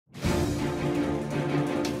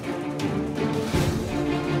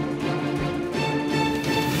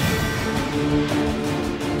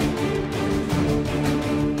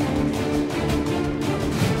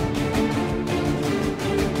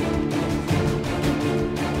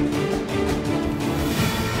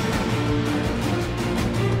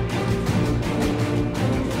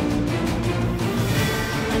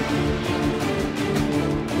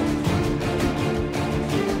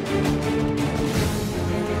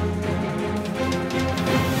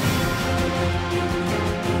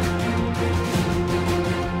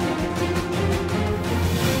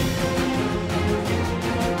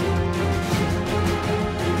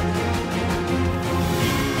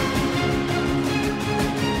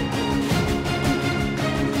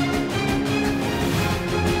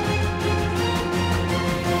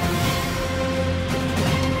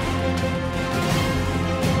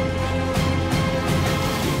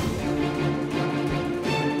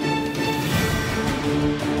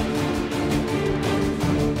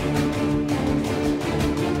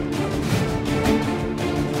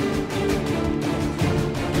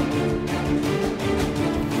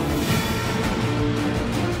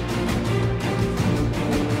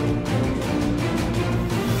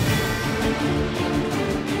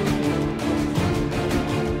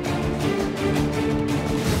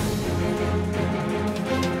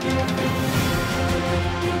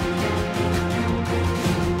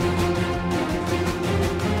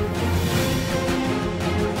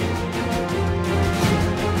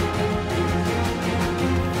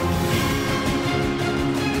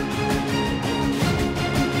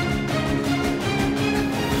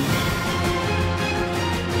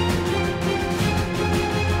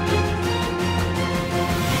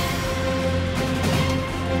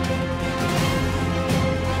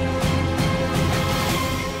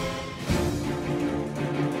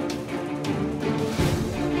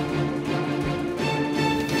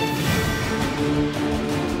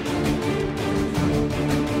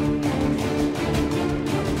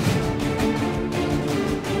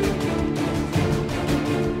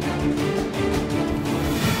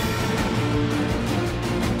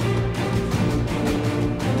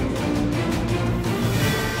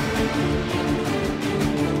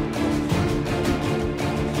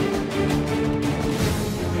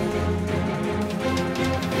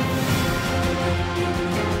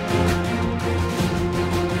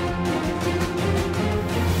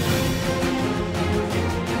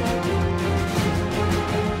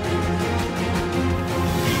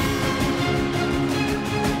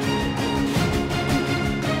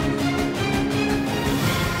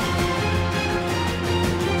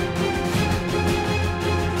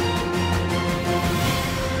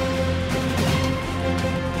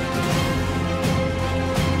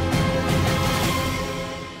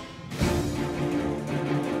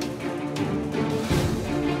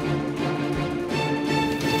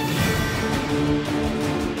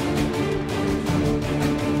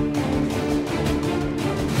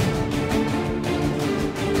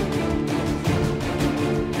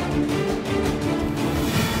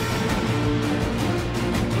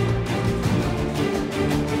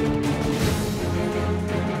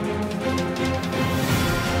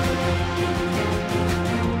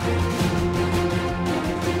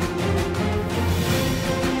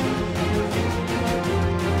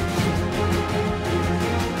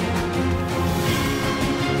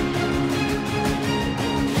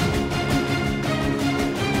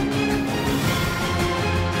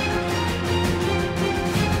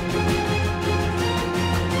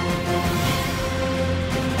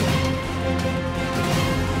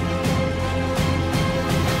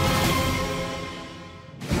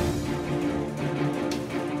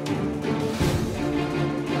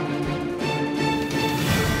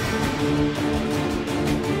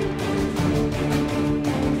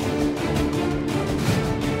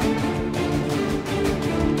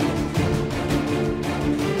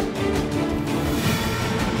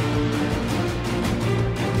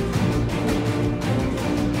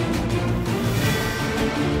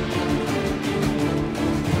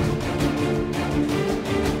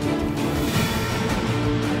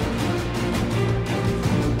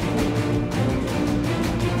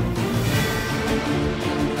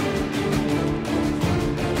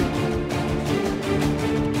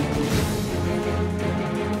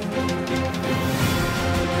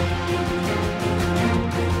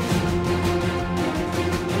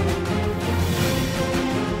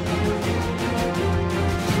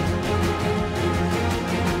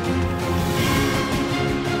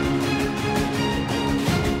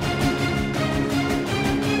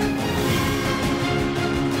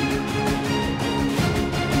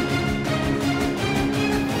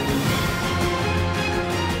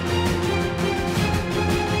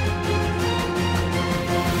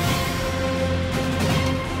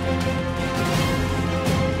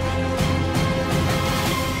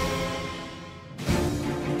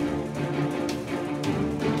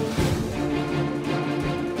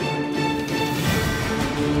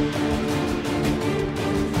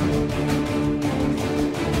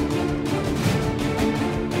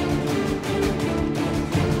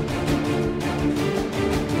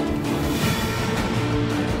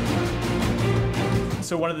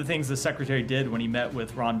So one of the things the Secretary did when he met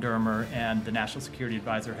with Ron Dermer and the National Security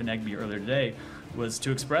Advisor Hanegbi earlier today was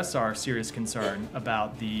to express our serious concern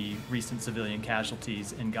about the recent civilian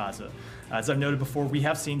casualties in Gaza. As I've noted before, we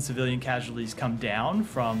have seen civilian casualties come down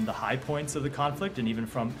from the high points of the conflict and even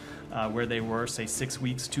from where they were, say, 6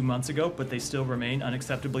 weeks, 2 months ago, but they still remain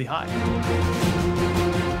unacceptably high.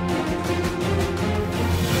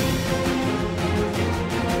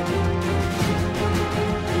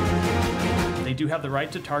 They do have the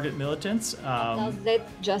right to target militants. Does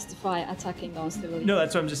that justify attacking on civilians? No,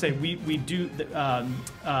 that's what I'm just saying. We do,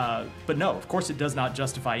 but no, of course it does not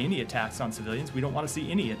justify any attacks on civilians. We don't want to see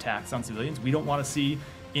any attacks on civilians. We don't want to see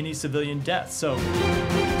any civilian deaths. So.